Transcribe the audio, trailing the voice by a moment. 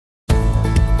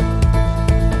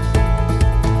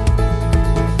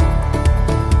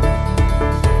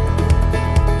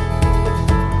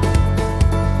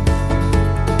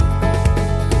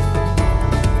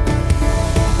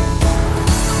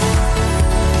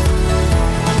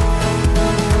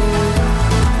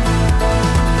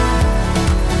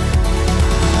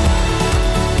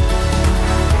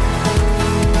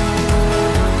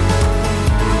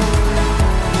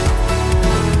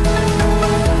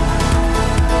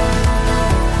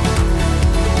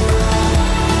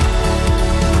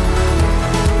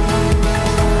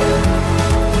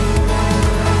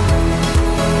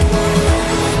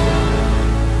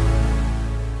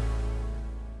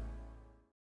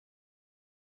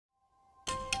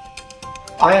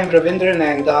I am Ravindra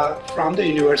Nanda from the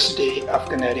University of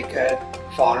Connecticut,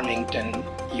 Farmington,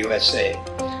 USA.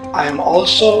 I am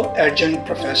also adjunct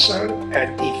professor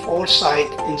at the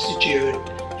Forsyth Institute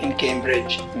in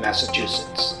Cambridge,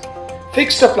 Massachusetts.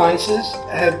 Fixed appliances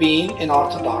have been in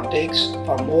orthodontics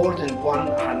for more than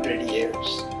 100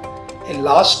 years. In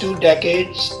last 2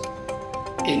 decades,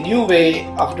 a new way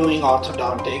of doing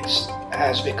orthodontics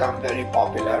has become very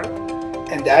popular,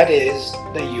 and that is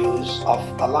the use of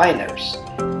aligners.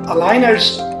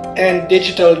 Aligners and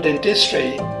digital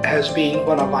dentistry has been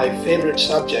one of my favorite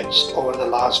subjects over the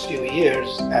last few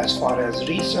years as far as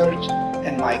research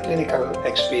and my clinical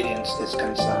experience is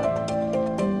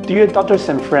concerned. Dear doctors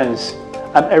and friends,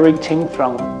 I'm Eric Ting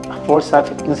from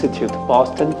Forsyth Institute,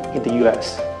 Boston in the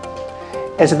US.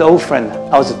 As an old friend,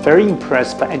 I was very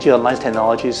impressed by Angelalign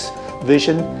Technology's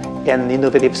vision and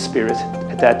innovative spirit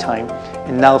at that time,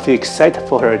 and now feel excited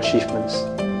for her achievements.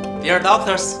 Dear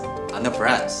doctors and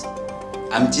friends,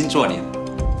 I'm Jin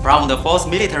Zhuolin from the 4th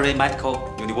Military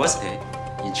Medical University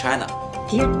in China.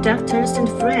 Dear doctors and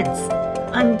friends,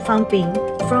 I'm Fang Bing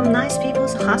from Nice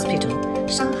People's Hospital,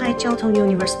 Shanghai Jiao Tong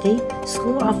University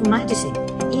School of Medicine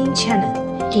in China.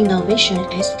 Innovation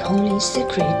is the only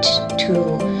secret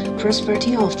to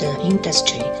prosperity of the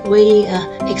industry. We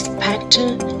expect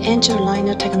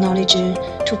Angelalign Technology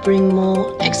to bring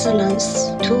more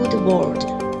excellence to the world.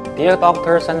 Dear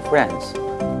doctors and friends,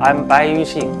 I'm Bai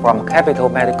Yuxing from Capital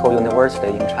Medical University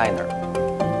in China.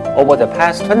 Over the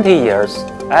past 20 years,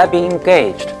 I've been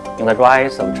engaged in the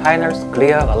rise of China's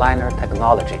clear aligner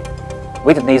technology,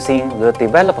 witnessing the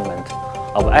development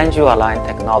of Angelalign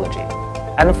technology,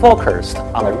 and focused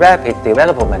on the rapid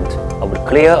development of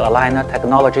clear aligner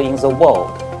technology in the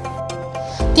world.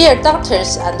 Dear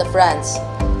doctors and friends,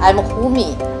 I'm Hu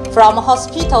Mi from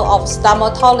Hospital of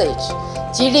Stomatology,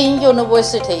 Jilin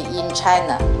University in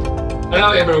China.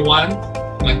 Hello everyone,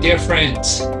 my dear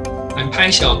friends. I'm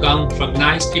Pan Xiaogang from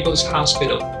Nice People's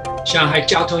Hospital, Shanghai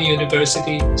Jiao Tong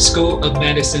University School of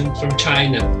Medicine from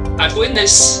China. I've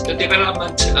witnessed the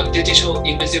development of digital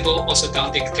invisible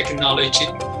orthodontic technology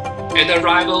and the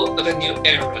arrival of a new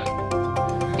era.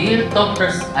 Dear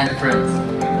doctors and friends,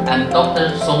 I'm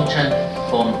Dr. Song Chen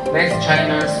from West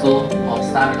China School of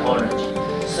Stomatology,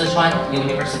 Sichuan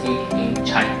University in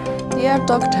China. Dear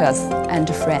doctors and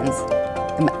friends,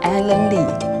 I'm Alan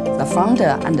Li, the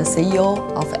founder and CEO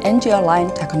of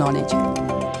Angelalign Technology.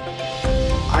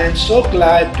 I am so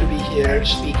glad to be here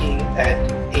speaking at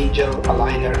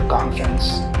Angelalign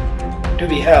Conference to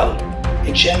be held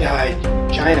in Shanghai,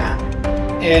 China.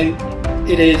 And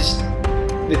it is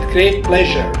with great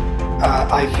pleasure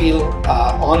I feel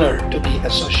honored to be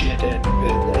associated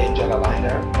with Angelalign,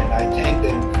 and I thank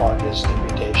them for this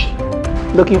invitation.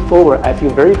 Looking forward, I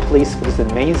feel very pleased with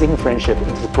this amazing friendship in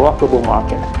this broad global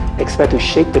market. I expect to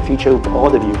shape the future with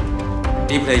all of you.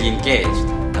 Deeply engaged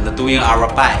and doing our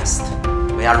best,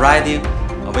 we are riding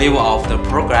a wave of the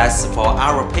progress for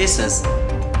our patients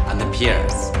and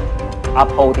peers.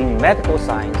 Upholding medical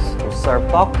science to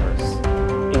serve doctors,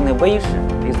 innovation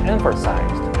is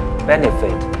emphasized to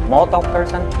benefit more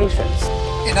doctors and patients.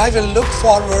 And I will look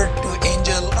forward to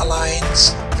Angelalign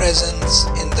presence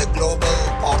in the global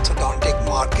orthodontic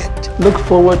market. Look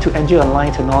forward to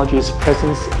Angelalign Technology's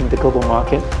presence in the global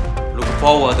market. Look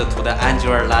forward to the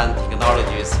Angelalign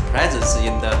Technology's presence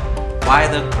in the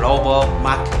wider global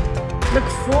market. Look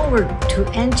forward to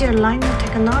Angelalign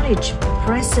Technology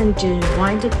present in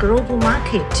wider global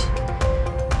market.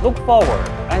 Look forward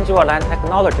to Angelalign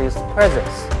Technology's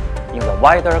presence in the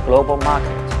wider global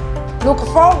market. Look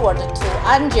forward to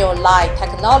Angelalign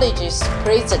Technology's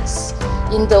presence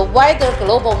in the wider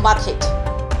global market.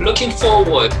 Looking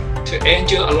forward to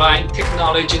Angelalign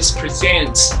Technology's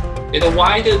presence in the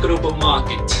wider global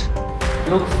market.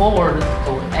 Look forward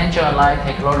to Angelalign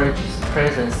Technology's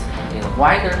presence in the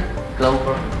wider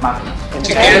global market.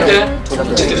 Together to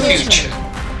the future.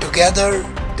 Together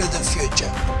to the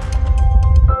future.